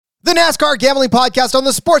The NASCAR Gambling Podcast on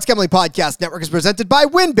the Sports Gambling Podcast Network is presented by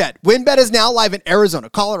WynnBET. WynnBET is now live in Arizona,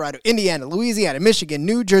 Colorado, Indiana, Louisiana, Michigan,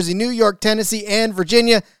 New Jersey, New York, Tennessee, and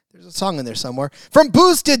Virginia. There's a song in there somewhere. From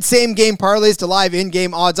boosted same-game parlays to live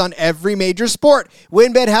in-game odds on every major sport,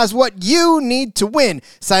 WynnBET has what you need to win.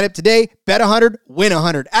 Sign up today, bet 100, win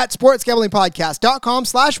 100 at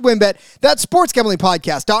sportsgamblingpodcast.com/WynnBET. That's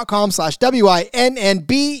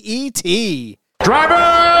sportsgamblingpodcast.com/WINNBET. Driver,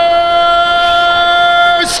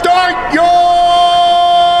 start your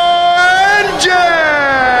engine!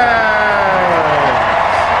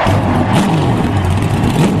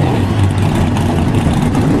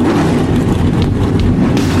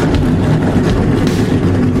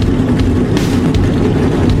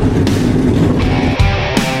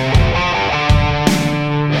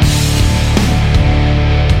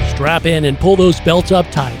 Strap in and pull those belts up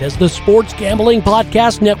tight as the Sports Gambling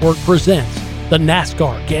Podcast Network presents the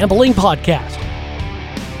NASCAR Gambling Podcast.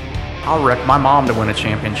 I'll wreck my mom to win a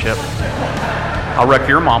championship. I'll wreck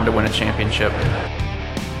your mom to win a championship.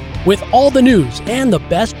 With all the news and the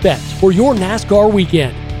best bets for your NASCAR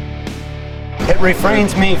weekend. It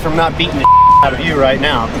refrains me from not beating the out of you right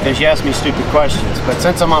now because you asked me stupid questions. But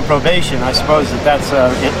since I'm on probation, I suppose that's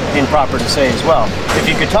improper to say as well. If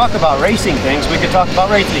you could talk about racing things, we could talk about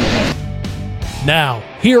racing things. Now,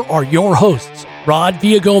 here are your hosts, Rod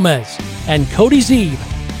Villagomez and Cody Zeeb.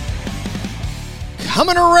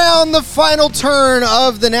 Coming around the final turn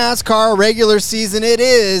of the NASCAR regular season, it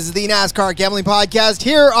is the NASCAR Gambling Podcast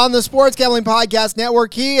here on the Sports Gambling Podcast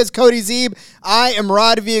Network. He is Cody Zeeb. I am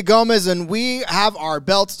Rod Villagomez, and we have our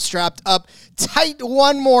belts strapped up tight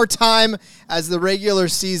one more time as the regular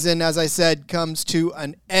season, as I said, comes to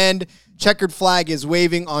an end. Checkered flag is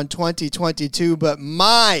waving on 2022, but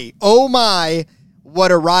my, oh my,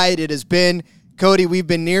 what a ride it has been. Cody, we've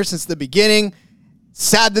been near since the beginning.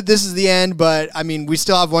 Sad that this is the end, but, I mean, we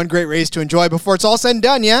still have one great race to enjoy before it's all said and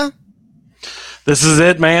done, yeah? This is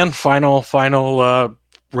it, man. Final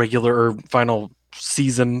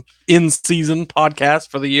season, in-season podcast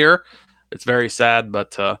for the year. It's very sad,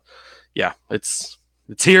 but, yeah, it's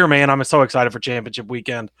here, man. I'm so excited for championship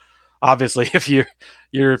weekend. Obviously, if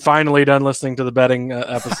you're finally done listening to the betting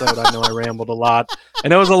episode, I know I rambled a lot.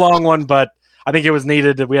 And it was a long one, but I think it was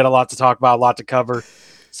needed. We had a lot to talk about, a lot to cover.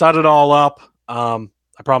 Set it all up. I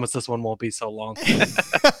promise this one won't be so long.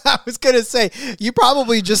 I was going to say, you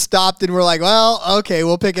probably just stopped and were like, well, okay,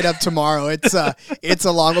 we'll pick it up tomorrow. It's a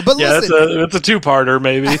long one. But yeah, listen, it's a two-parter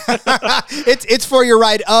maybe. it's for your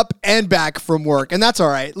ride up and back from work, and that's all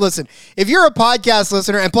right. Listen, if you're a podcast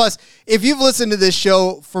listener, and plus, if you've listened to this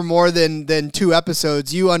show for more than 2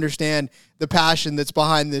 episodes, you understand the passion that's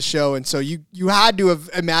behind this show. And so you had to have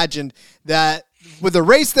imagined that with the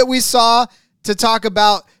race that we saw to talk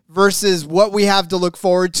about versus what we have to look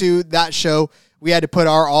forward to, that show, we had to put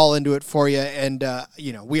our all into it for you, and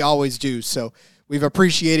we always do. So we've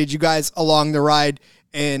appreciated you guys along the ride,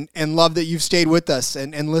 and love that you've stayed with us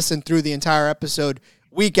and listened through the entire episode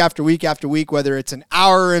week after week after week, whether it's an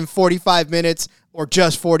hour and 45 minutes or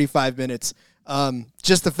just 45 minutes.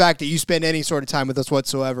 Just the fact that you spend any sort of time with us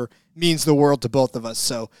whatsoever means the world to both of us.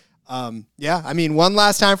 So yeah, I mean, one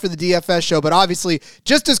last time for the DFS show, but obviously,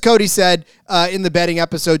 just as Cody said in the betting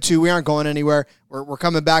episode too, we aren't going anywhere. We're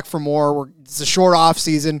coming back for more. It's a short off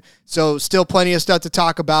season, so still plenty of stuff to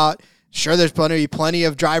talk about. Sure, there's plenty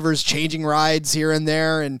of drivers changing rides here and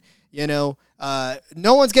there, and no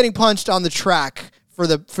one's getting punched on the track for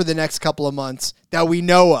the next couple of months that we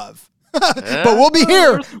know of. But we'll be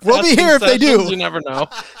here. We'll be here if they do. You never know.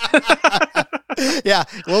 Yeah,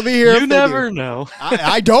 we'll be here. You never know.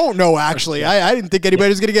 I don't know, actually. I didn't think anybody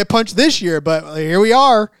was going to get punched this year, but here we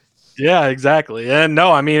are. Yeah, exactly. And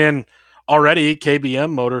no, I mean, and already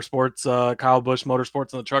KBM Motorsports, Kyle Busch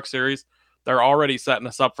Motorsports in the Truck Series, they're already setting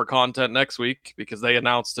us up for content next week because they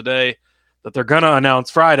announced today that they're going to announce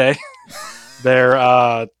Friday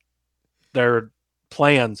their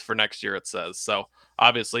plans for next year, it says. So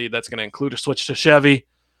obviously that's going to include a switch to Chevy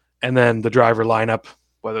and then the driver lineup,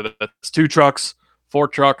 whether that's 2 trucks, 4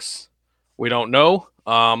 trucks, we don't know.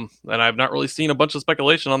 And I've not really seen a bunch of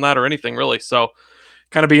speculation on that or anything really. So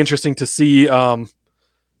kind of be interesting to see, the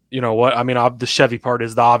Chevy part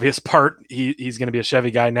is the obvious part. He's going to be a Chevy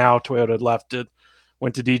guy now. Toyota left it,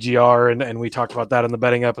 went to DGR, and we talked about that in the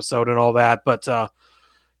betting episode and all that. But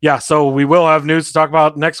yeah, so we will have news to talk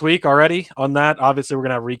about next week already on that. Obviously, we're going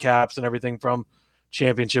to have recaps and everything from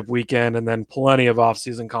championship weekend and then plenty of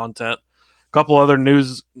off-season content. A couple other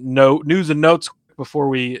news and notes before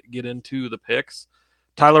we get into the picks.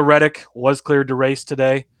 Tyler Reddick was cleared to race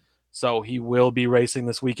today, so he will be racing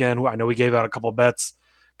this weekend. I know we gave out a couple bets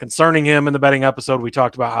concerning him in the betting episode. We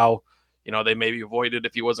talked about how they maybe avoided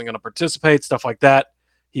if he wasn't going to participate, stuff like that.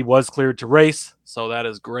 He was cleared to race, so that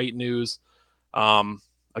is great news.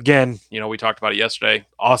 Again, we talked about it yesterday.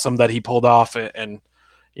 Awesome that he pulled off and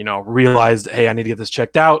realized, hey, I need to get this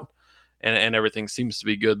checked out, and everything seems to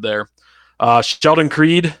be good there. Sheldon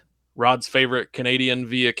Creed, Rod's favorite Canadian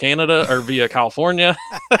via Canada or via California,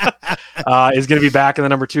 is going to be back in the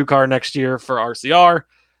number 2 car next year for RCR.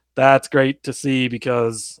 That's great to see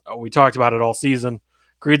because we talked about it all season.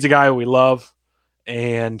 Creed's a guy we love,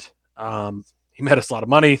 and he made us a lot of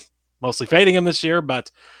money, mostly fading him this year, but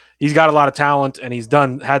he's got a lot of talent, and he's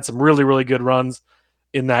had some really, really good runs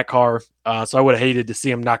in that car. So I would have hated to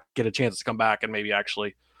see him not get a chance to come back and maybe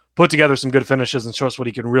actually put together some good finishes and show us what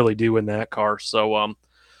he can really do in that car. So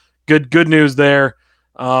good news there.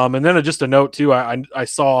 And then just a note too, I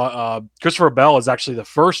saw Christopher Bell is actually the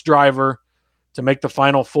first driver to make the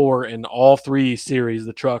Final Four in all 3 series,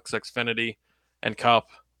 the Trucks, Xfinity, and Cup.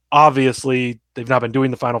 Obviously, they've not been doing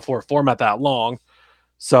the Final Four format that long.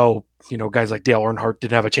 So, guys like Dale Earnhardt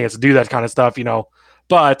didn't have a chance to do that kind of stuff,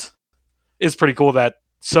 but it's pretty cool that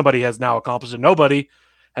somebody has now accomplished it. Nobody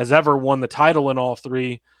has ever won the title in all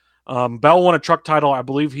 3. Bell won a truck title. I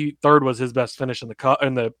believe third was his best finish in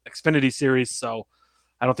the Xfinity series. So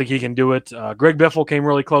I don't think he can do it. Greg Biffle came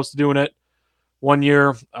really close to doing it one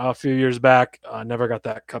year, a few years back. Never got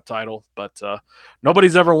that Cup title, but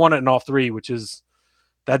nobody's ever won it in all 3,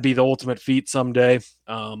 that'd be the ultimate feat someday.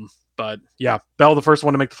 But yeah, Bell, the first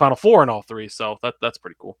one to make the Final Four in all 3. So that's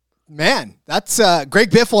pretty cool. Man, that's Greg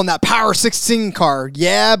Biffle in that Power 16 car.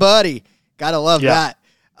 Yeah, buddy. Gotta love that.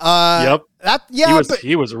 Yep.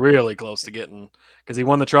 He was really close to getting, because he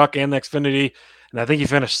won the truck and the Xfinity, and I think he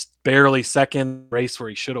finished barely second race where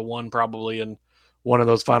he should have won probably in one of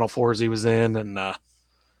those Final Fours he was in, and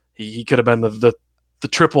he could have been the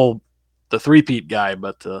triple, the three-peat guy,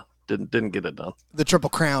 but didn't get it done. The Triple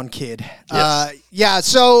Crown kid. Yes.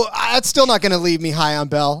 So that's still not going to leave me high on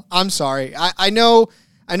Bell. I'm sorry. I know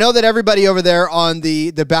that everybody over there on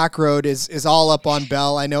the back road is all up on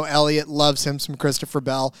Bell. I know Elliott loves him some Christopher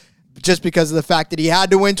Bell just because of the fact that he had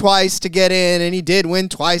to win twice to get in, and he did win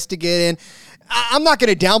twice to get in. I'm not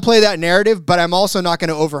going to downplay that narrative, but I'm also not going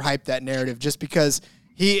to overhype that narrative just because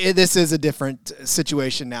this is a different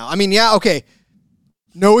situation now. I mean, yeah, okay.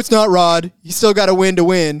 No, it's not Rod. You still got to win to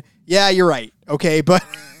win. Yeah, you're right. Okay, but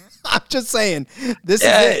I'm just saying this is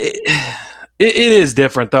it. It is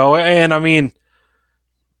different though, and I mean,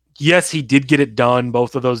 yes, he did get it done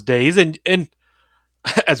both of those days, and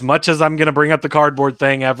as much as I'm going to bring up the cardboard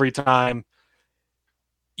thing every time,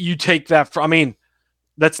 you take that I mean,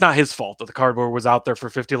 that's not his fault that the cardboard was out there for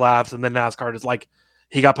 50 laps, and then NASCAR is like,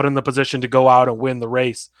 he got put in the position to go out and win the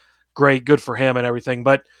race. Great, good for him and everything,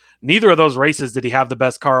 but neither of those races did he have the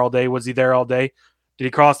best car all day. Was he there all day? Did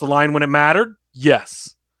he cross the line when it mattered?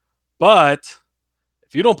 Yes. But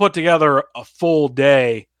if you don't put together a full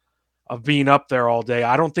day of being up there all day,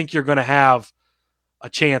 I don't think you're going to have a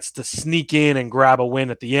chance to sneak in and grab a win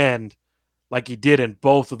at the end like he did in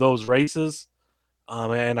both of those races.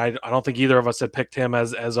 And I don't think either of us had picked him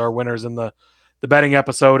as our winners in the betting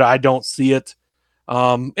episode. I don't see it.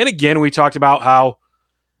 And again, we talked about how,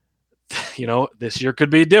 this year could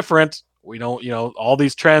be different. We don't, all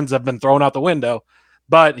these trends have been thrown out the window,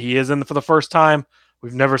 but he is in for the first time.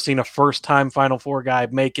 We've never seen a first-time Final Four guy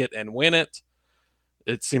make it and win it.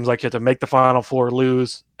 It seems like you have to make the Final Four,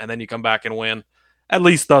 lose, and then you come back and win. At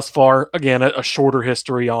least thus far. Again, a shorter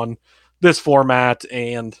history on this format,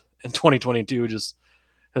 and in 2022 just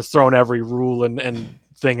has thrown every rule and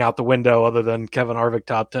thing out the window other than Kevin Harvick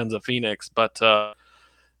top 10s at Phoenix. But,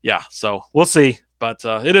 yeah, so we'll see. But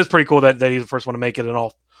it is pretty cool that he's the first one to make it in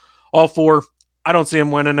all 4. I don't see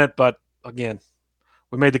him winning it, but, again,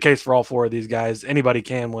 we made the case for all 4 of these guys. Anybody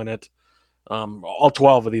can win it. All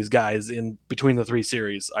 12 of these guys in between the 3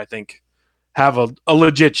 series, I think, have a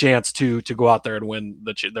legit chance to go out there and win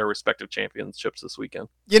their respective championships this weekend.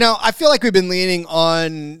 I feel like we've been leaning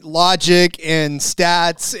on logic and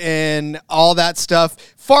stats and all that stuff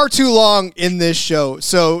far too long in this show.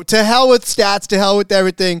 So to hell with stats, to hell with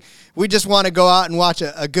everything. We just want to go out and watch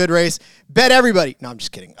a good race. Bet everybody. No, I'm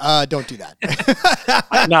just kidding. Don't do that.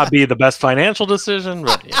 Might not be the best financial decision,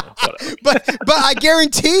 but whatever. But I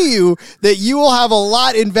guarantee you that you will have a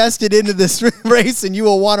lot invested into this race, and you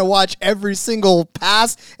will want to watch every single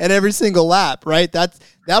pass and every single lap. Right?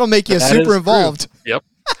 That'll make you super involved. True. Yep.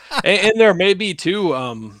 and there may be too.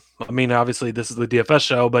 I mean, obviously this is the DFS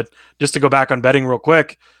show, but just to go back on betting real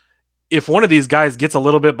quick. If one of these guys gets a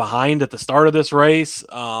little bit behind at the start of this race,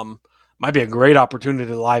 might be a great opportunity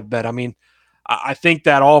to live bet. I mean, I think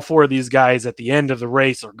that all 4 of these guys at the end of the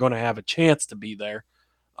race are going to have a chance to be there.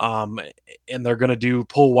 and they're going to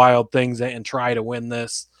pull wild things and try to win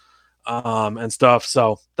this and stuff.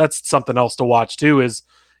 So that's something else to watch too, is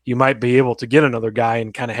you might be able to get another guy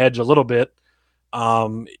and kind of hedge a little bit.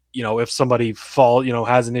 If somebody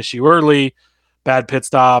has an issue early, bad pit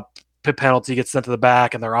stop, pit penalty, gets sent to the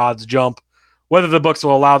back and their odds jump. Whether the books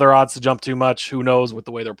will allow their odds to jump too much, who knows with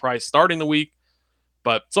the way they're priced starting the week,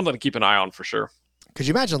 but something to keep an eye on for sure. Could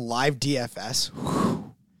you imagine live DFS?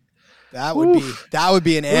 Whew. That would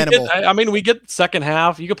be an animal. We get second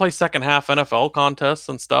half. You could play second half NFL contests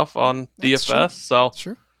and stuff on DFS. True. So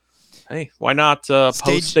Sure. Hey, why not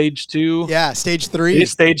post stage 2? Yeah, stage 3.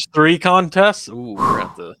 Stage 3 contests. Ooh, we're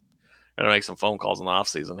gonna make some phone calls in the off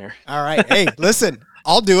season here. All right. Hey, listen,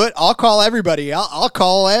 I'll do it. I'll call everybody. I'll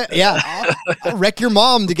call it. Yeah, I'll wreck your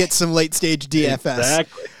mom to get some late stage DFS.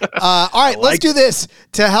 Exactly. All right, let's do this.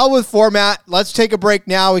 To hell with format. Let's take a break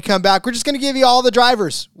now. We come back. We're just going to give you all the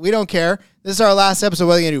drivers. We don't care. This is our last episode.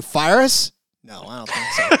 What are you going to do? Fire us? No, I don't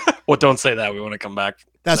think so. Well, don't say that. We want to come back.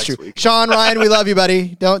 That's true. Week. Sean, Ryan, we love you,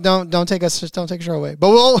 buddy. Don't take us. Just don't take a show away. But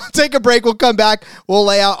we'll take a break. We'll come back. We'll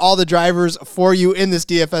lay out all the drivers for you in this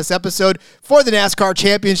DFS episode for the NASCAR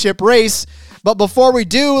Championship race. But before we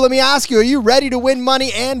do, let me ask you, are you ready to win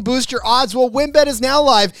money and boost your odds? Well, WynnBET is now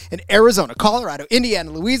live in Arizona, Colorado,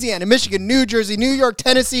 Indiana, Louisiana, Michigan, New Jersey, New York,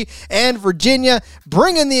 Tennessee, and Virginia.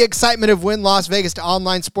 Bringing the excitement of Wynn Las Vegas to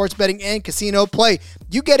online sports betting and casino play.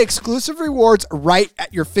 You get exclusive rewards right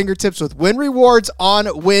at your fingertips with Wynn Rewards on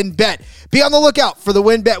WynnBET. Be on the lookout for the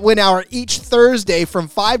WynnBET Win Hour each Thursday from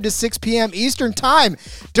 5 to 6 p.m. Eastern Time.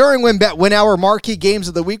 During WynnBET Win Hour, marquee games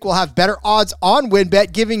of the week will have better odds on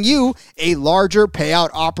WynnBET, giving you a larger payout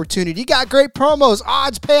opportunity. You got great promos,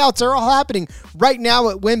 odds, payouts are all happening right now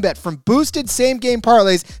at WynnBET, from boosted same-game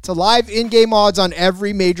parlays to live in-game odds on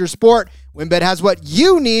every major sport. WynnBET has what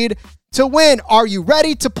you need to win. Are you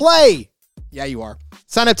ready to play? Yeah, you are.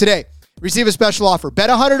 Sign up today. Receive a special offer. Bet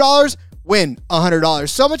 $100, win $100.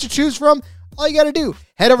 So much to choose from. All you got to do,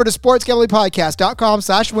 head over to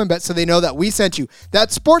sportsgamblingpodcast.com/WynnBET so they know that we sent you.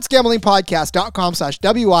 That's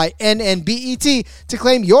sportsgamblingpodcast.com/WYNNBET to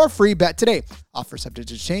claim your free bet today. Offer subject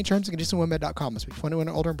to change. Terms and conditions at WynnBET.com. Must be 21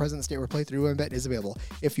 and older and present in the state where play through WynnBET is available.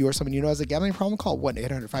 If you or someone you know has a gambling problem, call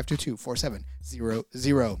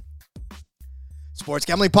 1-800-522-4700. Sports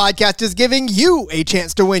Gambling Podcast is giving you a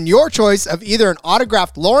chance to win your choice of either an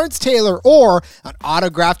autographed Lawrence Taylor or an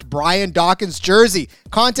autographed Brian Dawkins jersey.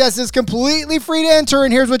 Contest is completely free to enter,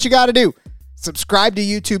 and here's what you got to do. Subscribe to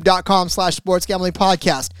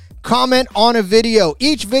youtube.com/sportsgamblingpodcast. Comment on a video.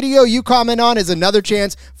 Each video you comment on is another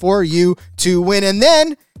chance for you to win. And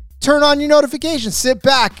then turn on your notifications. Sit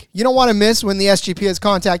back. You don't want to miss when the SGP is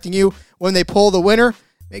contacting you when they pull the winner.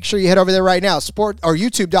 Make sure you head over there right now.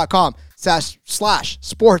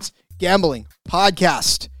 youtube.com/sports gambling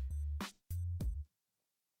podcast.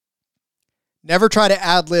 Never try to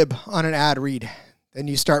ad lib on an ad read. Then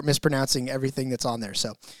you start mispronouncing everything that's on there.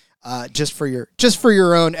 So just for your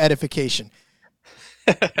own edification.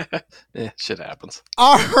 Yeah, shit happens.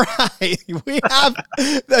 All right. We have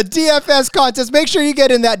the DFS contest. Make sure you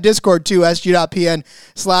get in that Discord too,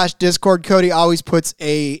 sg.pn/Discord. Cody always puts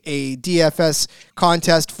a DFS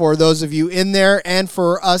contest for those of you in there and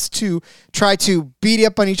for us to try to beat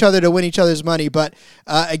up on each other to win each other's money. But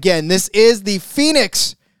again, this is the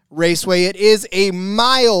Phoenix Raceway. It is a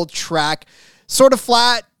mile track, sort of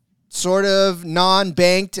flat, sort of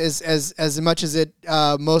non-banked as much as it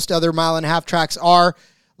most other mile and a half tracks are.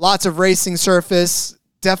 Lots of racing surface.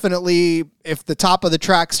 Definitely, if the top of the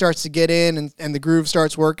track starts to get in and the groove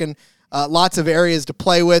starts working, lots of areas to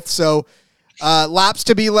play with. So laps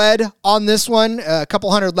to be led on this one. A couple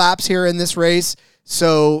hundred laps here in this race.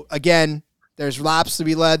 So again, there's laps to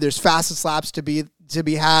be led. There's fastest laps to be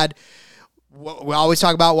had. We always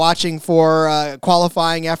talk about watching for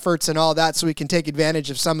qualifying efforts and all that so we can take advantage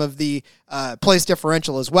of some of the place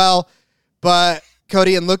differential as well. But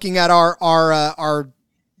Cody, in looking at our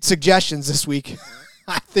suggestions this week,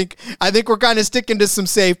 I think we're kind of sticking to some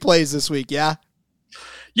safe plays this week. Yeah.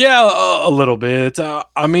 Yeah, a little bit.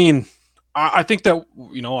 I mean, I think that,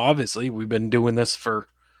 obviously we've been doing this for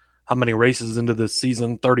how many races into this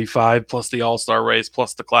season? 35 plus the All-Star race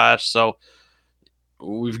plus the Clash. So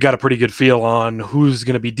we've got a pretty good feel on who's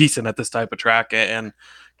going to be decent at this type of track and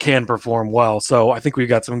can perform well. So I think we've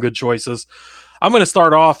got some good choices. I'm going to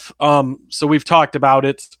start off. So we've talked about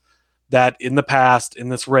it, that in the past, in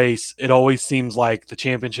this race, it always seems like the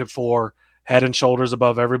championship four head and shoulders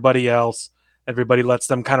above everybody else. Everybody lets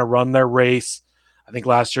them kind of run their race. I think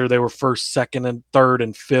last year they were first, second, and third,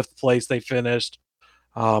 and fifth place they finished.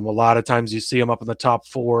 A lot of times you see them up in the top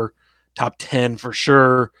 4, top 10 for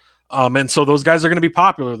sure. And so those guys are going to be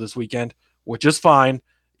popular this weekend, which is fine.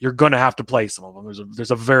 you're going to have to play some of them.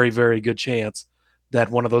 There's a very, very good chance that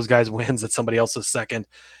one of those guys wins, that somebody else is second.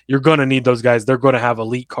 You're going to need those guys. They're going to have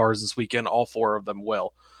elite cars this weekend. All 4 of them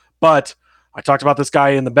will. But I talked about this guy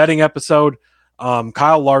in the betting episode,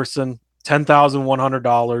 Kyle Larson,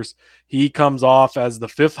 $10,100. He comes off as the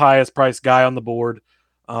 5th highest priced guy on the board.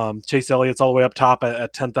 Chase Elliott's all the way up top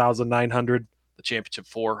at $10,900. The championship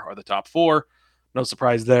 4 are the top 4. No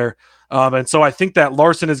surprise there. And so I think that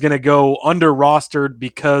Larson is going to go under rostered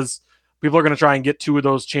because people are going to try and get 2 of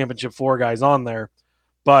those championship 4 guys on there.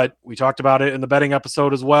 But we talked about it in the betting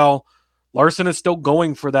episode as well. Larson is still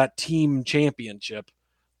going for that team championship.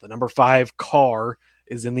 The number 5 car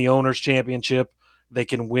is in the owner's championship. They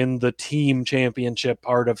can win the team championship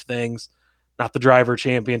part of things, not the driver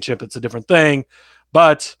championship. It's a different thing.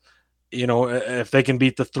 But, if they can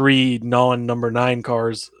beat the 3 non-number 9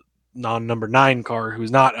 cars, non-number 9 car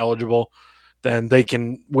who's not eligible, then they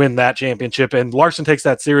can win that championship. And Larson takes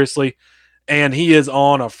that seriously, and he is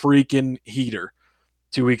on a freaking heater.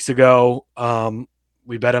 2 weeks ago,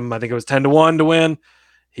 we bet him, I think it was 10-1 to win.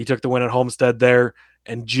 He took the win at Homestead there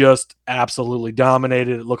and just absolutely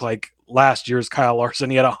dominated. It looked like last year's Kyle Larson.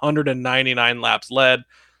 He had 199 laps led,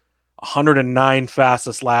 109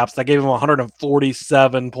 fastest laps. That gave him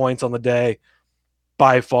 147 points on the day.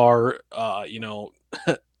 By far,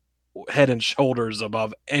 head and shoulders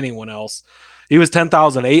above anyone else. He was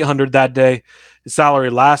 10,800 that day. His salary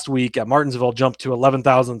last week at Martinsville jumped to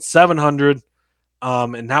 11,700.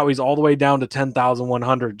 And now he's all the way down to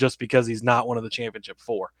 10,100 just because he's not one of the championship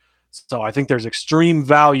 4. So I think there's extreme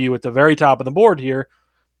value at the very top of the board here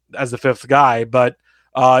as the 5th guy. But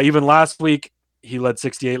even last week, he led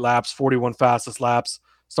 68 laps, 41 fastest laps,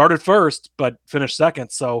 started first, but finished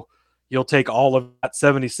second. So you'll take all of that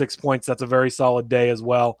 76 points. That's a very solid day as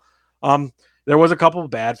well. There was a couple of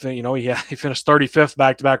bad things. He finished 35th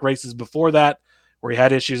back-to-back races before that, where he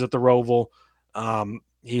had issues at the Roval.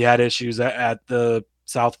 He had issues at the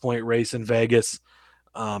South Point race in Vegas.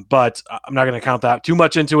 But I'm not going to count that too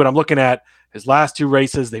much into it. I'm looking at his last 2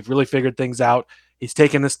 races. They've really figured things out. He's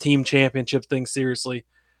taken this team championship thing seriously.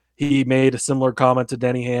 He made a similar comment to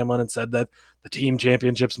Denny Hamlin and said that the team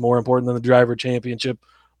championship's more important than the driver championship.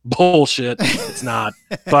 Bullshit. It's not.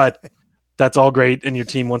 But that's all great, and your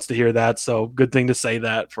team wants to hear that. So good thing to say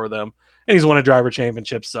that for them. And he's won a driver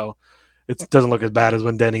championship, so it doesn't look as bad as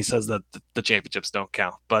when Denny says that the championships don't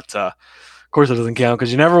count. But of course it doesn't count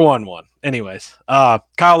because you never won one. Anyways,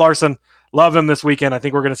 Kyle Larson, love him this weekend. I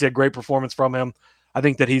think we're going to see a great performance from him. I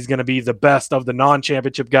think that he's going to be the best of the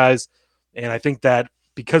non-championship guys. And I think that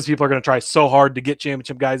because people are going to try so hard to get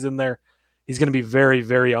championship guys in there, he's going to be very,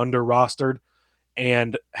 very under-rostered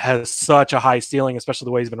and has such a high ceiling, especially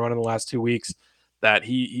the way he's been running the last 2 weeks, that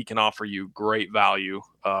he can offer you great value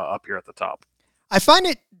up here at the top. I find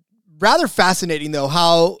it rather fascinating, though,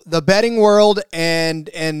 how the betting world and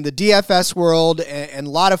the DFS world and a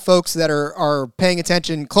lot of folks that are paying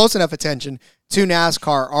attention, close enough attention to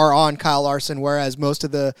NASCAR, are on Kyle Larson, whereas most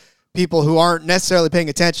of the people who aren't necessarily paying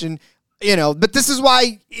attention, but this is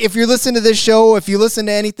why if you listen to this show, if you listen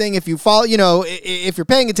to anything, if you follow, if you're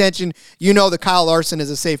paying attention, that Kyle Larson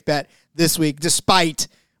is a safe bet this week, despite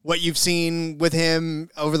what you've seen with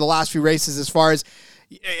him over the last few races as far as,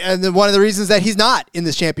 and then one of the reasons that he's not in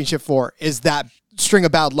this championship 4 is that string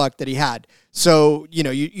of bad luck that he had. So,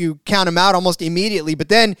 you count him out almost immediately, but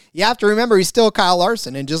then you have to remember he's still Kyle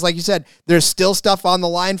Larson. And just like you said, there's still stuff on the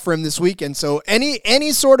line for him this weekend. So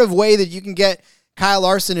any sort of way that you can get Kyle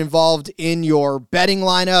Larson involved in your betting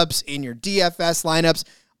lineups, in your DFS lineups,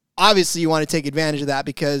 obviously you want to take advantage of that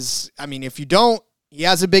because, if you don't, he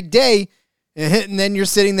has a big day, and then you're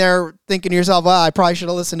sitting there thinking to yourself, well, I probably should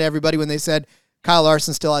have listened to everybody when they said Kyle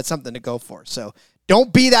Larson still had something to go for. So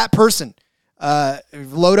don't be that person.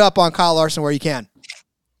 Load up on Kyle Larson where you can.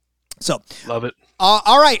 So love it.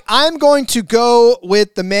 All right, I'm going to go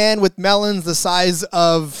with the man with melons the size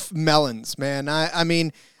of melons, man. I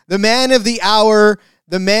mean, the man of the hour,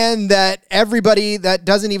 the man that everybody that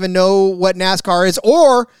doesn't even know what NASCAR is,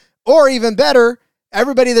 or even better,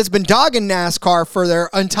 everybody that's been dogging NASCAR for their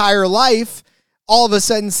entire life, all of a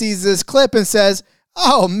sudden sees this clip and says,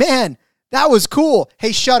 oh, man, that was cool.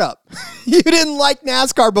 Hey, shut up. You didn't like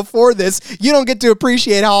NASCAR before this. You don't get to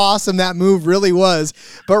appreciate how awesome that move really was.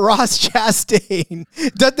 But Ross Chastain,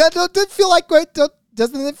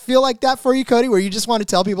 doesn't it feel like that for you, Cody, where you just want to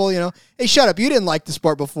tell people, hey, shut up. You didn't like the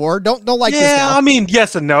sport before. Don't like this now. Yeah,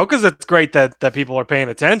 yes and no, because it's great that people are paying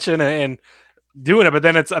attention and doing it. But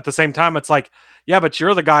then it's at the same time, it's like, yeah, but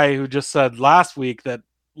you're the guy who just said last week that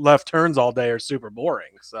left turns all day are super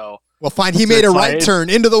boring. So, well, fine. He made a right turn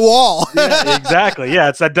into the wall. Yeah, exactly. Yeah,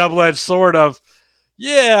 it's that double-edged sword of,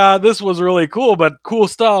 yeah, this was really cool, but cool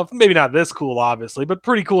stuff, maybe not this cool, obviously, but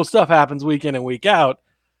pretty cool stuff happens week in and week out.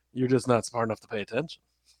 You're just not smart enough to pay attention.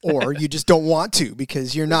 Or you just don't want to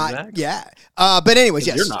because you're not. Exactly. Yeah. But anyways,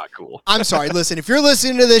 yes. You're not cool. I'm sorry. Listen, if you're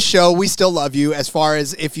listening to this show, we still love you. As far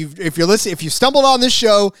as if you stumbled on this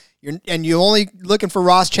show and you're only looking for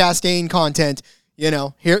Ross Chastain content,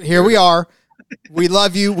 here we are. We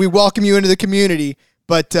love you. We welcome you into the community.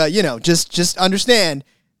 But just understand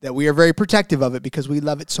that we are very protective of it because we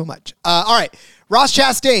love it so much. All right, Ross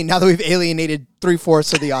Chastain, now that we've alienated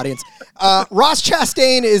 3/4 of the audience. Ross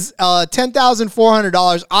Chastain is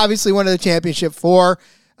 $10,400, obviously won the championship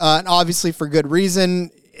and obviously for good reason.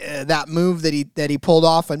 That move that he pulled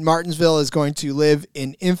off at Martinsville is going to live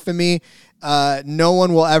in infamy. No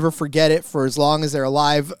one will ever forget it for as long as they're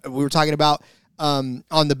alive. We were talking about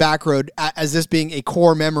on the back road as this being a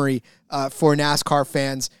core memory for NASCAR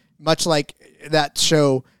fans, much like that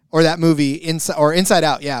show or that movie Inside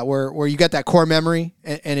Out, where you get that core memory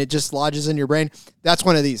and it just lodges in your brain. That's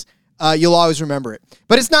one of these. You'll always remember it.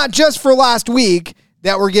 But it's not just for last week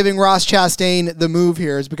that we're giving Ross Chastain the move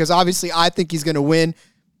here, is because obviously I think he's going to win.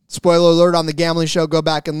 Spoiler alert on the Gambling Show. Go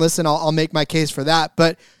back and listen. I'll make my case for that.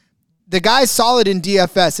 But the guy's solid in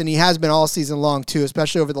DFS, and he has been all season long too,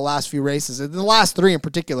 especially over the last few races, and the last 3 in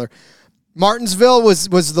particular. Martinsville was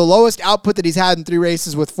the lowest output that he's had in 3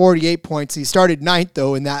 races with 48 points. He started 9th,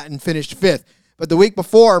 though, in that and finished 5th. But the week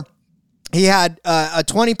before, he had a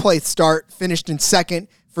 20th start, finished in 2nd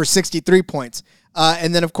for 63 points.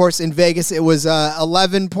 And then, of course, in Vegas, it was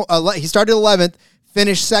 11. He started 11th,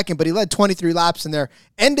 finished 2nd, but he led 23 laps in there.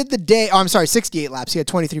 Ended the day, 68 laps. He had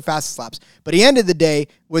 23 fastest laps. But he ended the day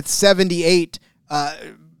with 78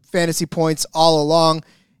 fantasy points all along.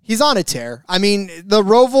 He's on a tear. I mean, the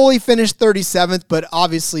Roval, he finished 37th, but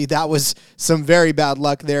obviously that was some very bad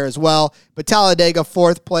luck there as well. But Talladega,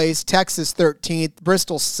 4th place, Texas, 13th,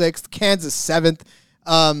 Bristol, 6th, Kansas, 7th.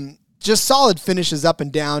 Just solid finishes up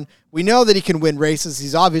and down. We know that he can win races.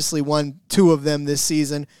 He's obviously won 2 of them this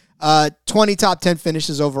season. 20 top 10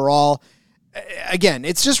 finishes overall. Again,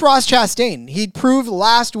 it's just Ross Chastain. He proved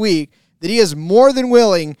last week that he is more than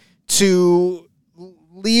willing to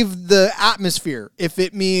leave the atmosphere if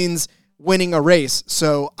it means winning a race.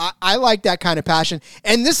 So I like that kind of passion.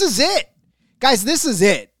 And this is it. Guys, this is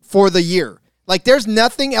it for the year. Like, there's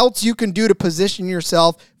nothing else you can do to position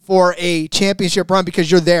yourself for a championship run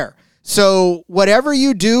because you're there. So whatever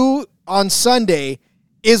you do on Sunday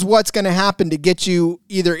is what's going to happen to get you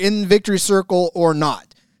either in victory circle or not.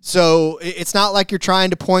 So it's not like you're trying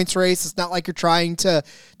to points race. It's not like you're trying to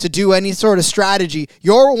do any sort of strategy.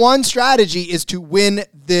 Your one strategy is to win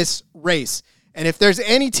this race. And if there's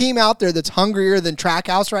any team out there that's hungrier than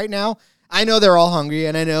Trackhouse right now, I know they're all hungry,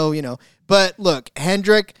 and I know, but look,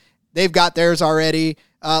 Hendrick, they've got theirs already.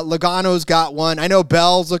 Logano's got one. I know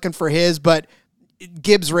Bell's looking for his, but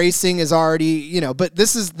Gibbs Racing is already, but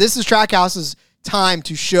this is Trackhouse's time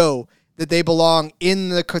to show that they belong in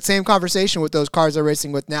the same conversation with those cars they're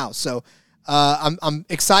racing with now. So I'm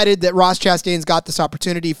excited that Ross Chastain's got this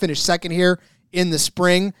opportunity. He finished 2nd here in the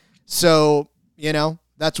spring. So,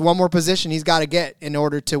 that's one more position he's got to get in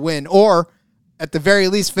order to win. Or, at the very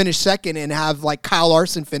least, finish 2nd and have, like, Kyle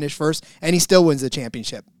Larson finish 1st, and he still wins the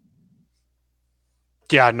championship.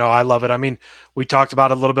 Yeah, no, I love it. I mean, we talked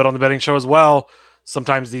about it a little bit on the betting show as well.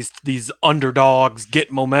 Sometimes these underdogs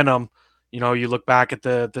get momentum. You look back at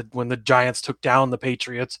the when the Giants took down the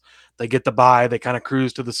Patriots, they get the bye, they kind of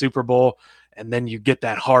cruise to the Super Bowl, and then you get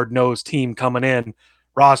that hard-nosed team coming in.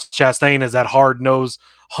 Ross Chastain is that hard-nosed,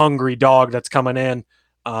 hungry dog that's coming in,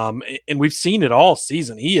 and we've seen it all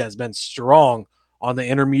season. He has been strong on the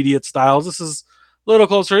intermediate styles. This is a little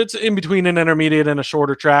closer. It's in between an intermediate and a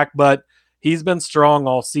shorter track, but he's been strong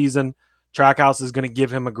all season. Trackhouse is going to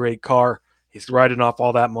give him a great car. He's riding off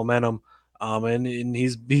all that momentum. And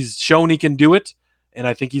he's shown he can do it, and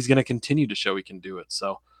I think he's going to continue to show he can do it.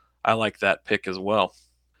 So I like that pick as well.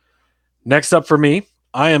 Next up for me,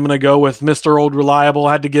 I am going to go with Mr. Old Reliable.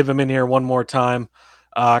 I had to give him in here one more time.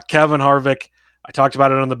 Kevin Harvick, I talked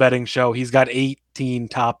about it on the betting show. He's got 18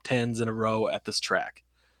 top 10s in a row at this track.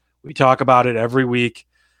 We talk about it every week.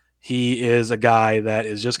 He is a guy that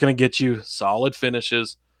is just going to get you solid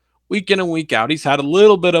finishes week in and week out. He's had a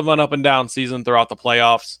little bit of an up and down season throughout the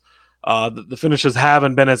playoffs. The finishes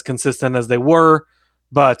haven't been as consistent as they were,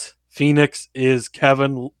 but Phoenix is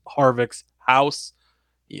Kevin Harvick's house.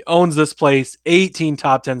 He owns this place, 18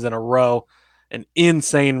 top 10s in a row, an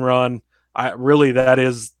insane run. That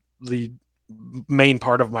is the main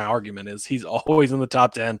part of my argument is he's always in the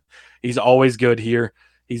top 10. He's always good here.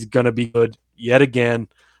 He's going to be good yet again.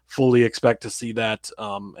 Fully expect to see that.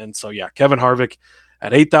 And so, yeah, Kevin Harvick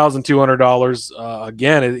at $8,200.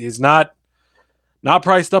 Again, he's not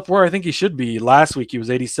priced up where I think he should be. Last week he was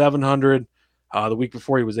 $8,700. The week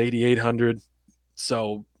before he was $8,800.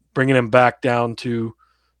 So bringing him back down to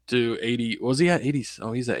 80. Was he at 80?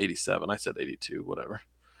 Oh, he's at 87. I said 82, whatever.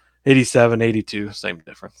 87, 82, same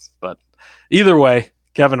difference. But either way,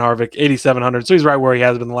 Kevin Harvick, 8,700. So he's right where he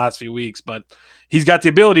has been the last few weeks, but he's got the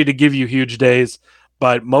ability to give you huge days.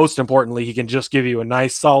 But most importantly, he can just give you a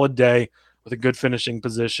nice solid day with a good finishing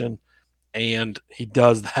position. And he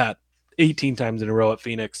does that 18 times in a row at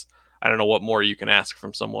Phoenix. I don't know what more you can ask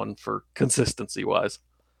from someone for consistency wise.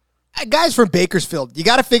 Guys from Bakersfield, you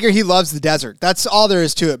got to figure he loves the desert. That's all there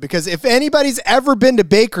is to it. Because if anybody's ever been to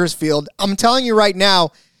Bakersfield, I'm telling you right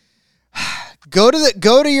now, go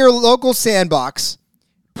to your local sandbox,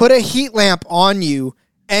 put a heat lamp on you,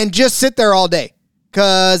 and just sit there all day.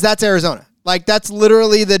 Because that's Arizona. Like, that's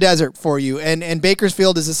literally the desert for you. And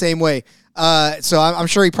Bakersfield is the same way. So I'm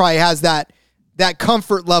sure he probably has that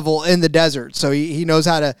comfort level in the desert. So he knows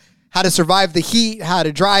how to survive the heat, how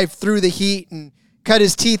to drive through the heat, and cut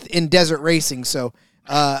his teeth in desert racing. So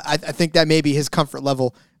I think that may be his comfort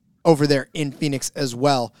level over there in Phoenix as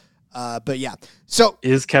well. But yeah. So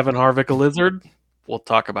is Kevin Harvick a lizard? We'll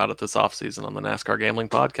talk about it this offseason on the NASCAR Gambling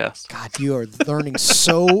Podcast. God, you are learning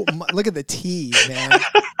so much. Look at the tees, man.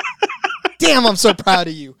 Damn, I'm so proud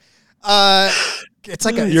of you. It's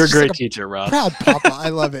like you're a great teacher, Rod. Proud papa. I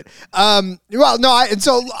love it. Well, no,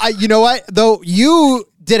 you know what? Though you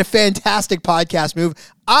did a fantastic podcast move,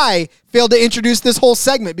 I failed to introduce this whole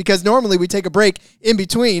segment because normally we take a break in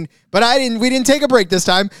between, but we didn't take a break this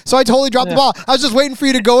time, so I totally dropped the ball. I was just waiting for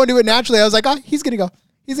you to go into it naturally. I was like, he's gonna go.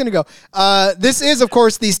 He's going to go. This is, of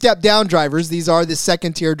course, the step-down drivers. These are the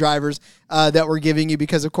second-tier drivers that we're giving you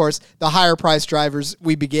because, of course, the higher-priced drivers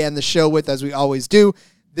we began the show with, as we always do.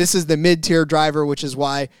 This is the mid-tier driver, which is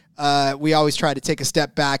why we always try to take a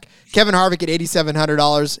step back. Kevin Harvick at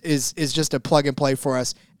 $8,700 is just a plug-and-play for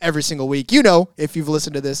us every single week. You know, if you've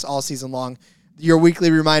listened to this all season long, your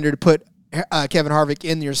weekly reminder to put Kevin Harvick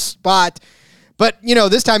in your spot. But, you know,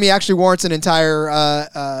 this time he actually warrants an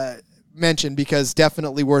entire mention because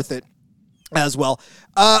definitely worth it as well.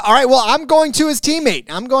 All right, well, I'm going to his teammate.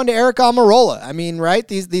 I'm going to Aric Almirola. I mean, right?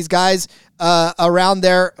 These guys around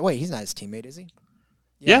there. Wait, he's not his teammate, is he?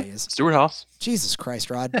 Yeah, he is. Stewart Haas. Jesus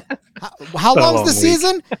Christ, Rod. How long's the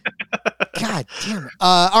season? God damn it.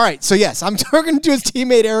 All right, so yes, I'm talking to his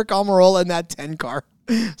teammate Aric Almirola in that 10 car.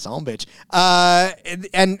 Son of a bitch.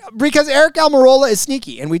 And because Aric Almirola is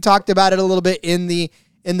sneaky, and we talked about it a little bit in the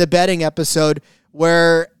betting episode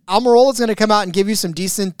where Almirola is going to come out and give you some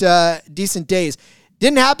decent days.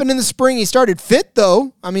 Didn't happen in the spring. He started fifth,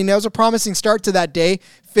 though. I mean, that was a promising start to that day.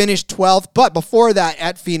 Finished 12th, but before that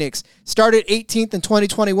at Phoenix, started 18th in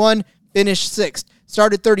 2021, finished 6th.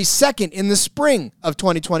 Started 32nd in the spring of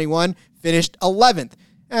 2021, finished 11th.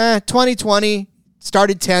 2020,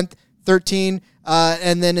 started 10th, 13,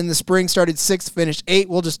 and then in the spring started 6th, finished 8th.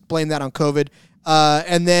 We'll just blame that on COVID.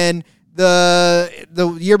 And then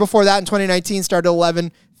the year before that in 2019 started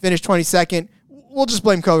 11, finished 22nd. We'll just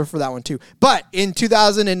blame COVID for that one too. But in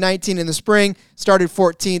 2019 in the spring, started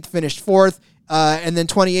 14th, finished 4th. And then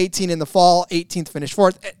 2018 in the fall, 18th, finished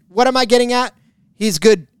 4th. What am I getting at? He's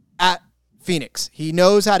good at Phoenix. He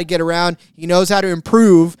knows how to get around. He knows how to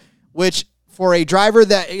improve, which for a driver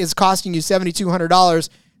that is costing you $7,200,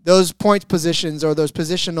 those points positions or those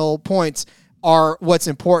positional points are what's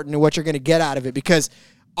important and what you're going to get out of it. Because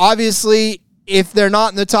obviously, if they're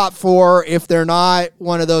not in the top 4, if they're not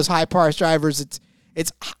one of those high-priced drivers,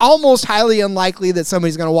 it's almost highly unlikely that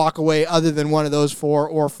somebody's going to walk away other than one of those 4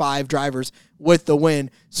 or 5 drivers with the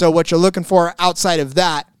win. So what you're looking for outside of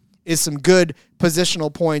that is some good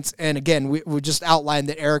positional points. And again, we just outlined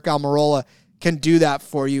that Aric Almirola can do that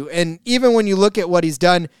for you. And even when you look at what he's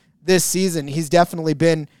done this season, he's definitely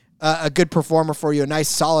been a good performer for you, a nice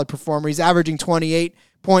solid performer. He's averaging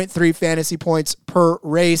 28.3 fantasy points per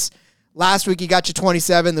race. Last week, he got you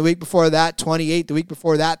 27. The week before that, 28. The week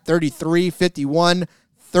before that, 33, 51,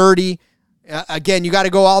 30. Again, you got to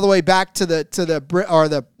go all the way back to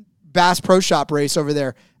the Bass Pro Shop race over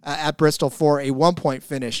there at Bristol for a 1-point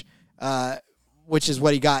finish, which is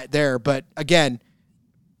what he got there. But again,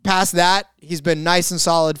 past that, he's been nice and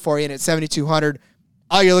solid for you. And at 7,200,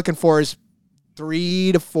 all you're looking for is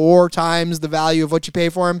 3 to 4 times the value of what you pay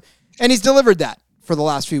for him. And he's delivered that for the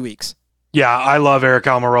last few weeks. Yeah, I love Aric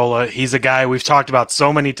Almirola. He's a guy we've talked about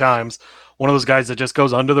so many times. One of those guys that just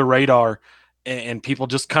goes under the radar and people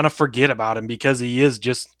just kind of forget about him because he is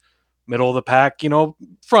just middle of the pack,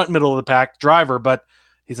 front middle of the pack driver, but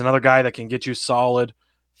he's another guy that can get you solid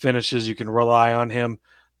finishes. You can rely on him.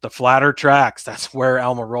 The flatter tracks, that's where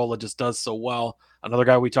Almirola just does so well. another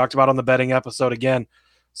guy we talked about on the betting episode. Again,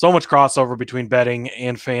 so much crossover between betting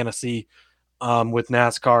and fantasy with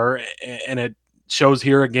NASCAR, and it shows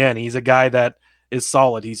here again. He's a guy that is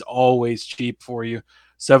solid. He's always cheap for you.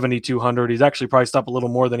 7,200. He's actually priced up a little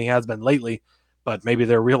more than he has been lately, but maybe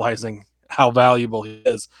they're realizing how valuable he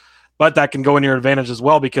is. But that can go in your advantage as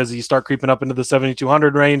well, because you start creeping up into the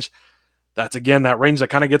 7,200 range. That's, again, that range that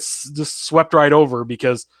kind of gets just swept right over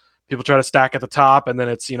because people try to stack at the top, and then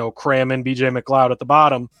it's, cram in BJ McLeod at the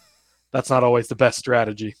bottom. That's not always the best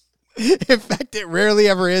strategy. In fact, it rarely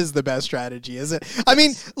ever is the best strategy, is it? I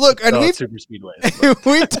mean, look, and we've super speedways.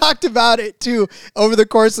 We talked about it too over the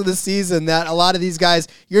course of the season that a lot of these guys,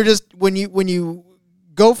 you're just when you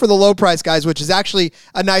go for the low price guys, which is actually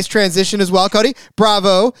a nice transition as well, Cody.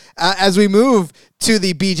 Bravo, as we move to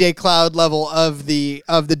the BJ Cloud level of the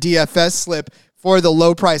DFS slip for the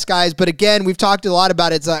low price guys. But again, we've talked a lot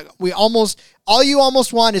about it. It's like all you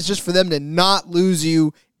almost want is just for them to not lose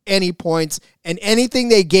you any points, and anything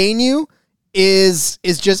they gain you is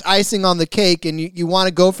just icing on the cake, and you want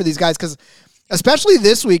to go for these guys because especially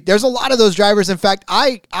this week there's a lot of those drivers. In fact,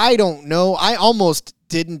 I don't know, I almost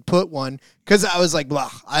didn't put one because I was like, blah,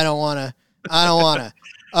 I don't want to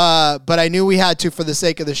but I knew we had to for the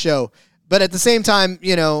sake of the show. But at the same time,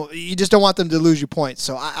 you just don't want them to lose you points.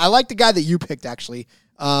 So I like the guy that you picked actually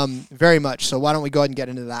very much. So why don't we go ahead and get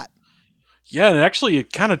into that? Yeah, and actually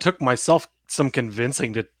it kind of took myself some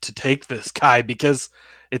convincing to take this guy because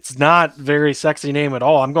it's not very sexy name at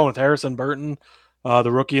all. I'm going with Harrison Burton,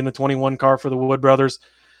 the rookie in the 21 car for the Wood Brothers.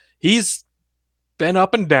 He's been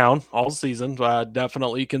up and down all season. I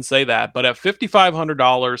definitely can say that. But at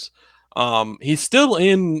 $5,500, he's still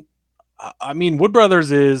in. I mean, Wood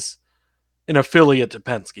Brothers is an affiliate to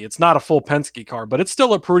Penske. It's not a full Penske car, but it's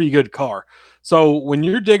still a pretty good car. So when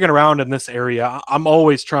you're digging around in this area, I'm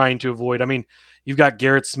always trying to avoid. I mean, you've got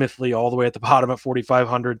Garrett Smithley all the way at the bottom at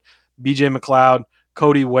 4,500, BJ McLeod,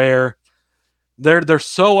 Cody Ware. They're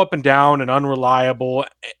so up and down and unreliable,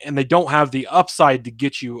 and they don't have the upside to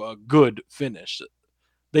get you a good finish.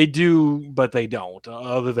 They do, but they don't,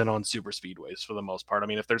 other than on super speedways for the most part. I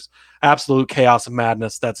mean, if there's absolute chaos and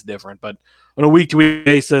madness, that's different. But on a week-to-week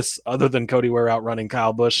basis, other than Cody Ware outrunning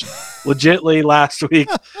Kyle Busch legitly last week,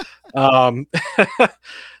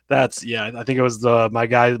 that's, I think it was my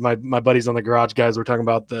guys, my buddies on the Garage Guys were talking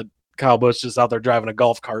about that Kyle Busch just out there driving a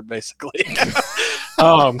golf cart, basically.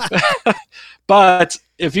 But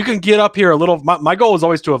if you can get up here a little, my goal is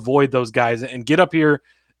always to avoid those guys and get up here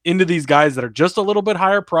into these guys that are just a little bit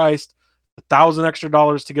higher priced, $1,000 extra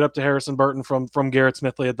to get up to Harrison Burton from Garrett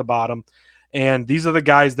Smithley at the bottom. And these are the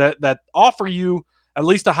guys that offer you at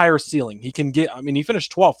least a higher ceiling. He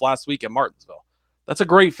finished 12th last week at Martinsville. That's a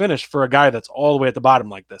great finish for a guy that's all the way at the bottom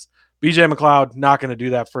like this. BJ McLeod, not going to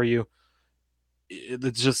do that for you.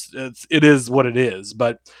 It is what it is.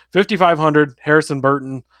 But 5,500, Harrison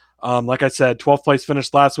Burton, like I said, 12th place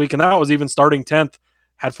finish last week, and that was even starting 10th.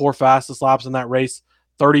 Had 4 fastest laps in that race,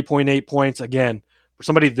 30.8 points. Again, for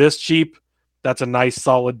somebody this cheap, that's a nice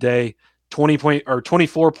solid day.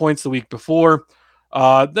 24 points the week before.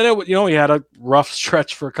 Then he had a rough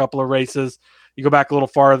stretch for a couple of races. You go back a little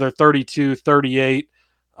farther, 32, 38,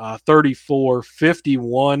 34,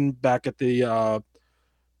 51 back at the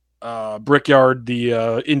Brickyard,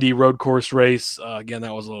 the Indy road course race. Again,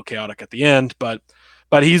 that was a little chaotic at the end, but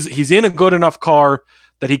he's in a good enough car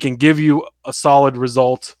that he can give you a solid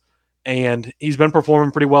result, and he's been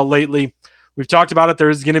performing pretty well lately. We've talked about it.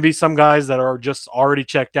 There's going to be some guys that are just already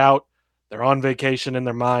checked out. They're on vacation in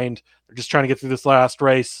their mind. They're just trying to get through this last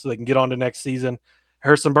race so they can get on to next season.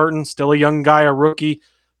 Harrison Burton, still a young guy, a rookie,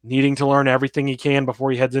 needing to learn everything he can before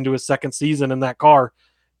he heads into his second season in that car,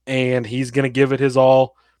 and he's going to give it his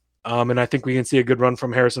all. And I think we can see a good run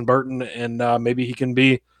from Harrison Burton, and maybe he can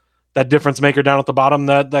be that difference maker down at the bottom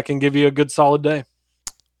that can give you a good solid day.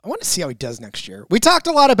 I want to see how he does next year. We talked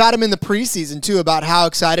a lot about him in the preseason, too, about how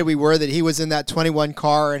excited we were that he was in that 21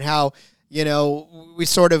 car and how, we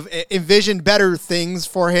sort of envisioned better things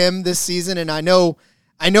for him this season. And I know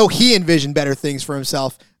he envisioned better things for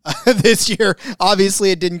himself this year. Obviously,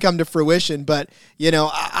 it didn't come to fruition, but,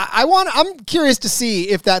 I'm curious to see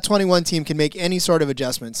if that 21 team can make any sort of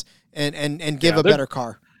adjustments and give a better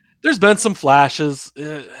car. There's been some flashes.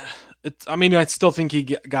 I still think he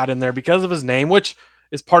got in there because of his name, which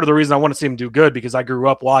is part of the reason I want to see him do good, because I grew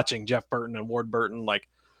up watching Jeff Burton and Ward Burton.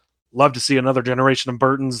 Love to see another generation of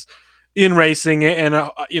Burtons in racing, and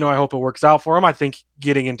I hope it works out for him. I think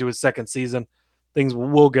getting into his second season, things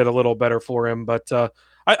will get a little better for him, but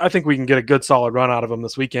I think we can get a good solid run out of him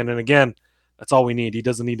this weekend. And again, that's all we need. He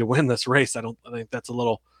doesn't need to win this race. I think that's a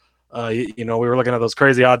little, we were looking at those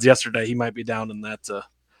crazy odds yesterday. He might be down in that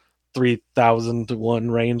 3,000 to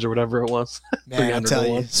 1 range or whatever it was. Man, I tell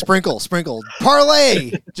you, sprinkle,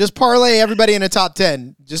 parlay, just parlay everybody in a top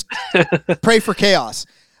 10. Just pray for chaos.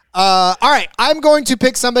 All right, I'm going to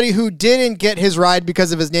pick somebody who didn't get his ride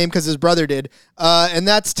because of his name, because his brother did, and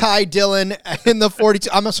that's Ty Dillon in the 42.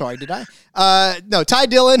 I'm sorry, did I? No, Ty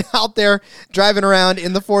Dillon out there driving around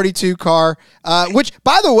in the 42 car, which,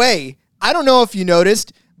 by the way, I don't know if you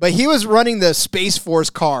noticed, but he was running the Space Force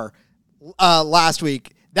car last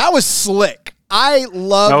week. That was slick. I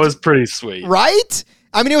loved. That was pretty sweet, right?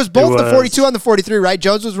 I mean, it was both the 42 and the 43, right?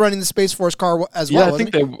 Jones was running the Space Force car as well.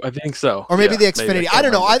 Yeah, I think so. Or maybe the Xfinity. Maybe, I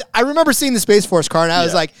don't know. I remember seeing the Space Force car, and I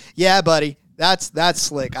was like, yeah, buddy, that's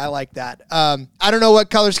slick. I like that. I don't know what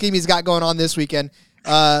color scheme he's got going on this weekend,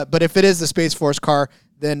 but if it is the Space Force car,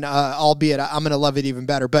 then albeit I'm going to love it even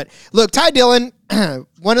better. But look, Ty Dillon,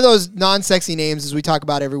 one of those non-sexy names as we talk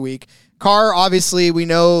about every week. Car, obviously, we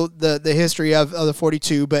know the history of the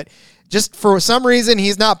 42, but just for some reason,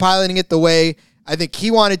 he's not piloting it the way I think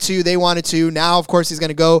he wanted to, they wanted to. Now, of course, he's going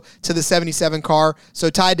to go to the 77 car. So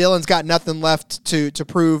Ty Dillon's got nothing left to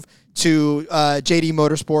prove to JD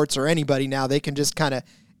Motorsports or anybody now. They can just kind of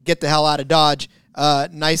get the hell out of Dodge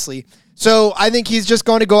nicely. So I think he's just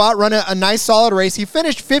going to go out, run a nice, solid race. He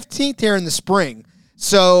finished 15th here in the spring.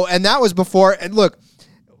 So, and that was before, and look,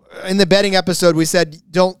 in the betting episode, we said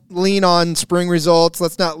don't lean on spring results.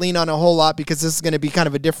 Let's not lean on a whole lot because this is going to be kind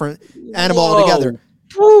of a different animal altogether.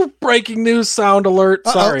 Woo, breaking news sound alert.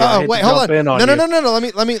 Sorry. Wait, hold on. No.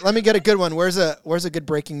 Let me get a good one. Where's a good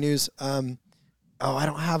breaking news? I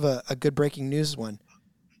don't have a good breaking news one.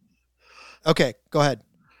 Okay, go ahead.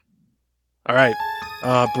 All right.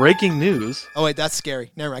 Breaking news. Oh wait, that's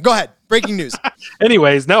scary. Never mind. Go ahead. Breaking news.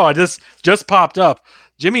 Anyways, no, I just popped up.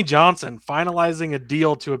 Jimmie Johnson finalizing a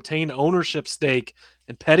deal to obtain ownership stake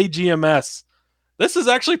in Petty GMS. This is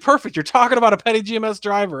actually perfect. You're talking about a Petty GMS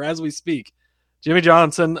driver as we speak. Jimmie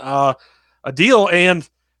Johnson, a deal, and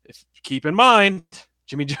keep in mind,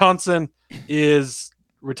 Jimmie Johnson is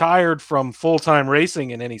retired from full-time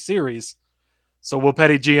racing in any series. So will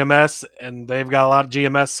Petty GMS, and they've got a lot of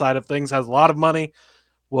GMS side of things, has a lot of money.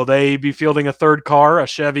 Will they be fielding a third car, a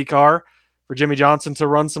Chevy car, for Jimmie Johnson to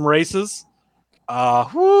run some races?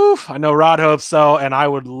 I know Rod hopes so, and I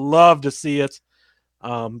would love to see it.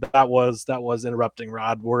 That was interrupting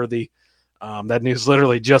Rod worthy. That news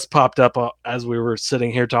literally just popped up as we were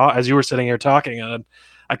sitting here as you were sitting here talking, and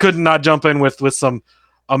I could not jump in with some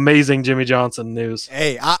amazing Jimmie Johnson news.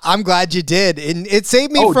 Hey, I'm glad you did, and it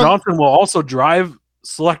saved me from. Johnson will also drive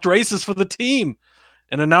select races for the team.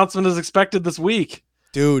 An announcement is expected this week,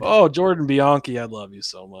 dude. Oh, Jordan Bianchi, I love you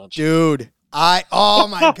so much, dude. Oh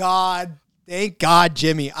my God. Thank God,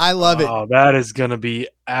 Jimmy. I love it. Oh, that is going to be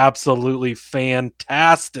absolutely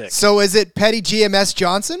fantastic. So is it Petty GMS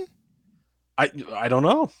Johnson? I don't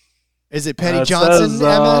know. Is it Petty Johnson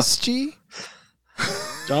MSG?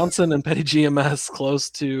 Johnson and Petty GMS close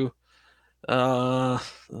to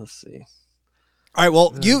let's see. All right,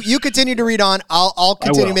 well, you continue to read on. I'll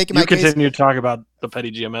continue making my case. You continue to talk about the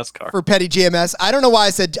Petty GMS car. For Petty GMS. I don't know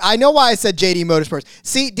why I know why I said JD Motorsports.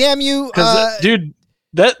 See, damn you. Dude,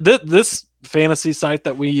 this fantasy site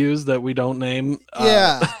that we use that we don't name.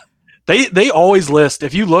 They always list,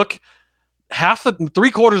 if you look,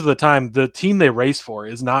 three-quarters of the time, the team they race for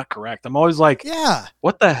is not correct. I'm always like,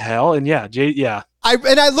 what the hell? And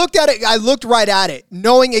I looked at it. I looked right at it,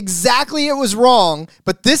 knowing exactly it was wrong.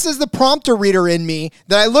 But this is the prompter reader in me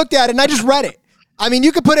that I looked at it and I just read it. I mean,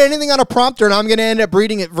 you could put anything on a prompter, and I'm going to end up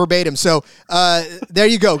reading it verbatim. So there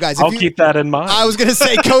you go, guys. I'll keep that in mind. I was going to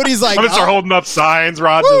say, Cody's like, I'm going to start holding up signs.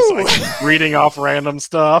 Rod's just like reading off random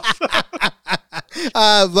stuff.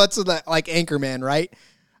 Let's like Anchorman, right?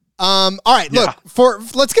 All right, look,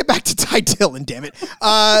 let's get back to Ty Dillon, damn it.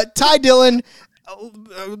 Ty Dillon,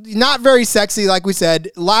 not very sexy, like we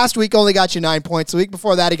said. Last week only got you 9 points. The week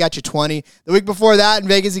before that, he got you 20. The week before that in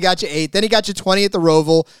Vegas, he got you 8. Then he got you 20 at the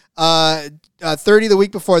Roval. 30 the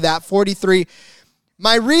week before that, 43.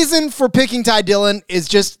 My reason for picking Ty Dillon is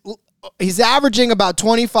just he's averaging about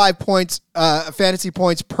 25 points, fantasy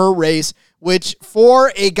points per race, which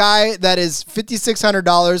for a guy that is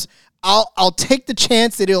 $5,600, I'll take the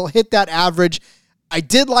chance that he'll hit that average. I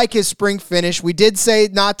did like his spring finish. We did say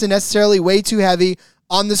not to necessarily way too heavy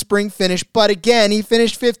on the spring finish, but again, he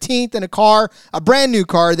finished 15th in a brand new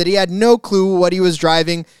car that he had no clue what he was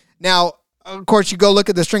driving. Now, of course, you go look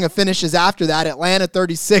at the string of finishes after that. Atlanta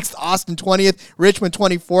 36th, Austin 20th, Richmond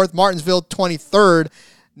 24th, Martinsville 23rd.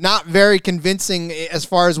 Not very convincing as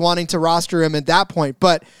far as wanting to roster him at that point.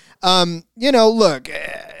 But, look,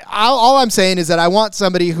 all I'm saying is that I want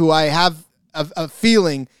somebody who I have a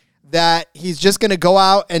feeling that he's just going to go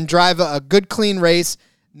out and drive a good, clean race,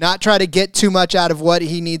 not try to get too much out of what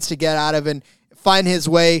he needs to get out of, and find his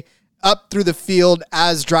way up through the field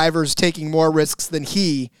as drivers taking more risks than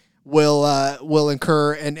he will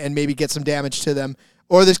incur and maybe get some damage to them.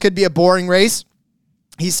 Or this could be a boring race.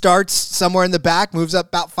 He starts somewhere in the back, moves up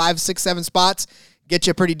about 5, 6, 7 spots, get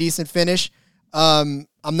you a pretty decent finish. I'm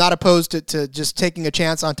not opposed to just taking a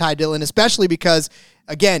chance on Ty Dillon, especially because,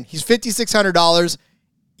 again, he's $5,600.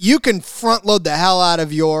 You can front load the hell out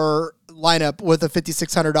of your lineup with a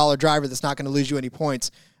 $5,600 driver that's not going to lose you any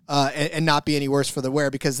points and not be any worse for the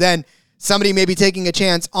wear, because then somebody may be taking a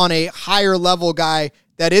chance on a higher level guy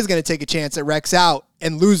that is going to take a chance that wrecks out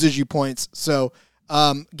and loses you points. So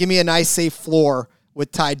give me a nice safe floor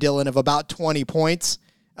with Ty Dillon of about 20 points,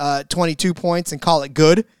 22 points, and call it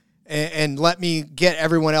good. And let me get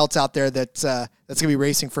everyone else out there that's going to be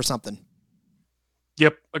racing for something.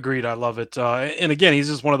 Yep, agreed. I love it. And again, he's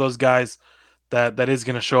just one of those guys that is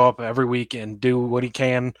going to show up every week and do what he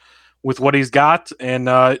can with what he's got,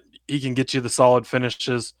 and he can get you the solid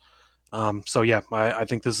finishes. So yeah, I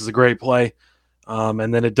think this is a great play.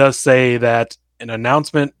 And then it does say that an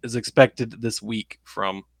announcement is expected this week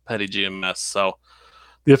from Petty GMS. So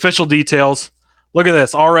the official details. Look at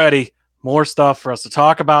this already. More stuff for us to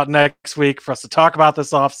talk about next week, for us to talk about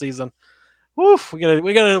this offseason. Woof, we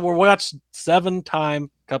gotta watch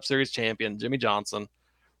 7-time Cup Series champion Jimmie Johnson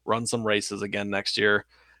run some races again next year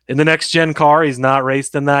in the next gen car. He's not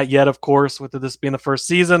raced in that yet, of course, with this being the first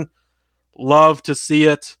season. Love to see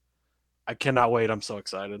it. I cannot wait. I'm so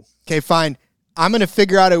excited. Okay, fine. I'm gonna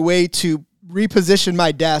figure out a way to reposition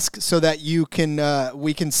my desk so that you can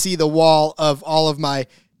we can see the wall of all of my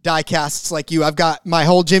die casts like you. I've got my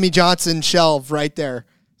whole Jimmie Johnson shelf right there.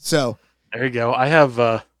 So there you go. I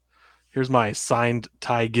have here's my signed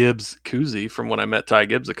Ty Gibbs koozie from when I met Ty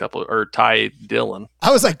Gibbs Ty Dillon.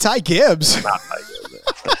 I was like, Ty Gibbs? Not Ty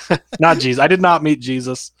Gibbs. Not Jesus. I did not meet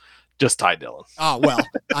Jesus, just Ty Dillon. Oh, well,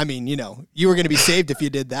 I mean, you were going to be saved if you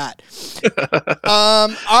did that.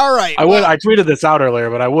 All right. I tweeted this out earlier,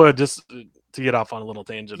 but I would just to get off on a little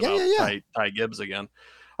tangent about Ty Gibbs again.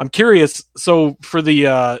 I'm curious. So for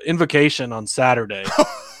the invocation on Saturday,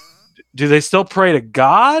 do they still pray to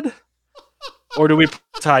God, or do we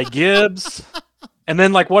Ty Gibbs? And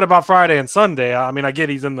then, what about Friday and Sunday? I mean, I get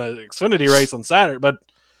he's in the Xfinity race on Saturday, but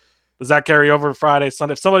does that carry over Friday,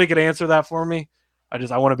 Sunday? If somebody could answer that for me,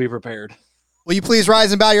 I want to be prepared. Will you please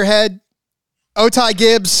rise and bow your head? Oh, Ty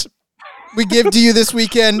Gibbs, we give to you this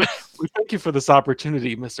weekend. We thank you for this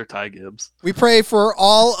opportunity, Mr. Ty Gibbs. We pray for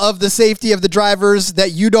all of the safety of the drivers,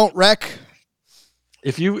 that you don't wreck.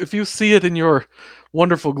 If you see it in your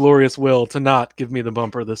wonderful, glorious will to not give me the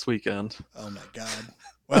bumper this weekend. Oh my God.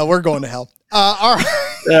 Well, we're going to hell. All right.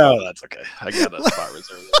 Yeah, that's okay. I got that spot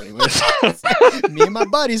reserved anyways. Me and my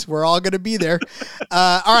buddies, we're all going to be there.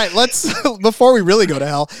 All right, let's before we really go to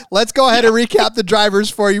hell, let's go ahead and recap the drivers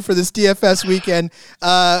for you for this DFS weekend.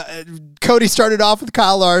 Cody started off with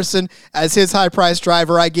Kyle Larson as his high-priced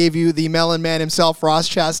driver. I gave you the Melon Man himself, Ross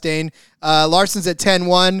Chastain. Larson's at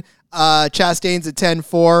 10-1, Chastain's at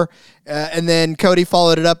 10-4, and then Cody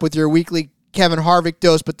followed it up with your weekly Kevin Harvick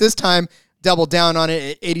dose, but this time double down on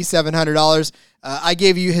it at $8,700. I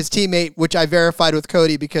gave you his teammate, which I verified with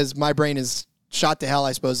Cody because my brain is shot to hell,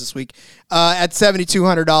 I suppose, this week, at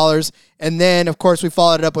 $7,200. And then, of course, we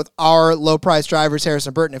followed it up with our low-price drivers,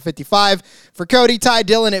 Harrison Burton at $55 for Cody, Ty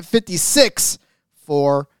Dillon at $56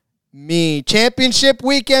 for me. Championship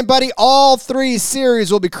weekend, buddy. All 3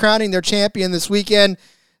 series will be crowning their champion this weekend.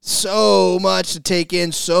 So much to take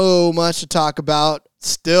in, so much to talk about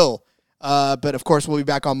still. But, of course, we'll be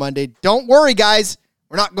back on Monday. Don't worry, guys.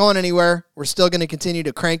 We're not going anywhere. We're still going to continue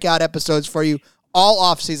to crank out episodes for you all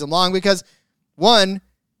off-season long because, 1,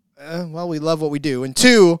 we love what we do. And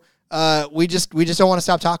 2, we just don't want to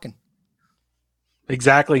stop talking.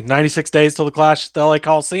 Exactly. 96 days till the Clash at the LA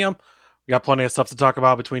Coliseum. We got plenty of stuff to talk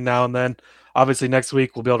about between now and then. Obviously, next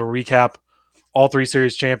week we'll be able to recap all 3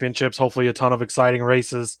 series championships, hopefully a ton of exciting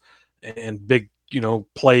races and big,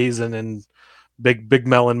 plays and big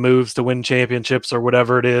melon moves to win championships or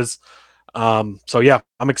whatever it is. So yeah,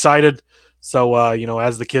 I'm excited. So,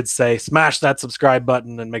 as the kids say, smash that subscribe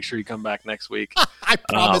button and make sure you come back next week. I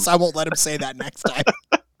promise I won't let him say that next time.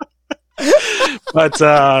 But,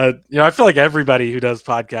 I feel like everybody who does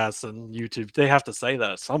podcasts and YouTube, they have to say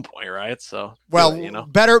that at some point, right? So,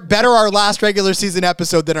 better our last regular season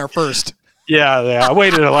episode than our first. Yeah. I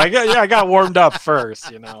waited I got warmed up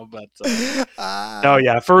first, but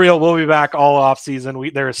for real, we'll be back all off season.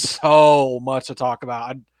 There's so much to talk about.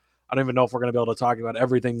 I don't even know if we're going to be able to talk about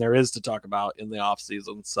everything there is to talk about in the off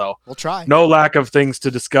season. So we'll try. No lack of things to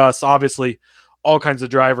discuss. Obviously, all kinds of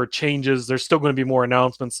driver changes. There's still going to be more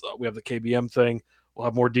announcements. We have the KBM thing. We'll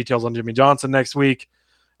have more details on Jimmy Johnson next week.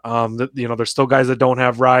 There's still guys that don't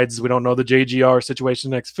have rides. We don't know the JGR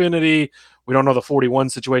situation in Xfinity. We don't know the 41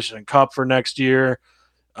 situation in Cup for next year.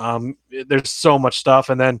 There's so much stuff.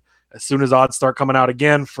 And then as soon as odds start coming out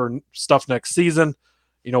again for stuff next season,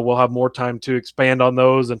 we'll have more time to expand on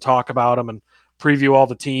those and talk about them and preview all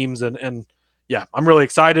the teams. And yeah, I'm really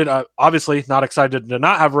excited. Obviously not excited to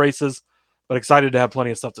not have races, but excited to have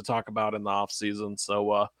plenty of stuff to talk about in the off season.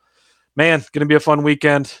 So, man, going to be a fun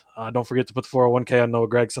weekend. Don't forget to put the 401k on Noah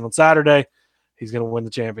Gragson on Saturday. He's going to win the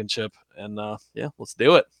championship. And let's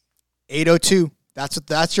do it. 802.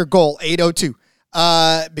 That's your goal. 802.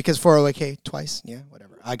 Because 401k twice. Yeah,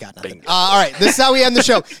 whatever. I got nothing. All right. This is how we end the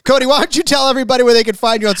show. Cody, why don't you tell everybody where they can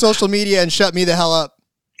find you on social media and shut me the hell up?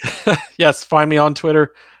 Yes. Find me on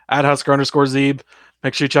Twitter @Husker_Zeeb.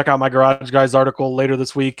 Make sure you check out my Garage Guys article later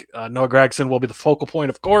this week. Noah Gragson will be the focal point,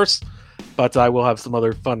 of course, but I will have some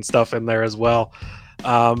other fun stuff in there as well.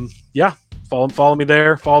 Follow me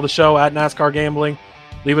there. Follow the show @NASCAR Gambling.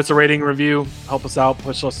 Leave us a rating review. Help us out.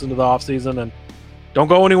 Push us into the off season. And don't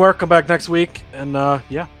go anywhere. Come back next week. And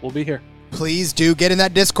we'll be here. Please do get in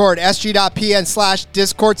that Discord,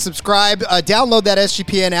 sg.pn/Discord. Subscribe. Download that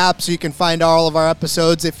SGPN app so you can find all of our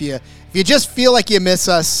episodes. If you just feel like you miss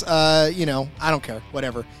us, I don't care.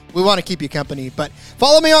 Whatever. We want to keep you company. But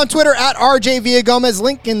follow me on Twitter @RJ Villagomez.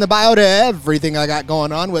 Link in the bio to everything I got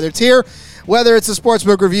going on, whether it's here, whether it's a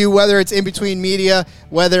sportsbook review, whether it's in between media,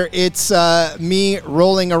 whether it's me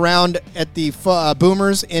rolling around at the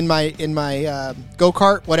boomers in my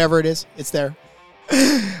go-kart, whatever it is, it's there.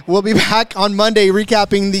 We'll be back on Monday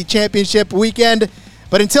recapping the championship weekend.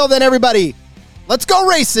 But until then, everybody, let's go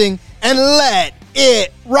racing and let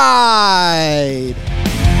it ride.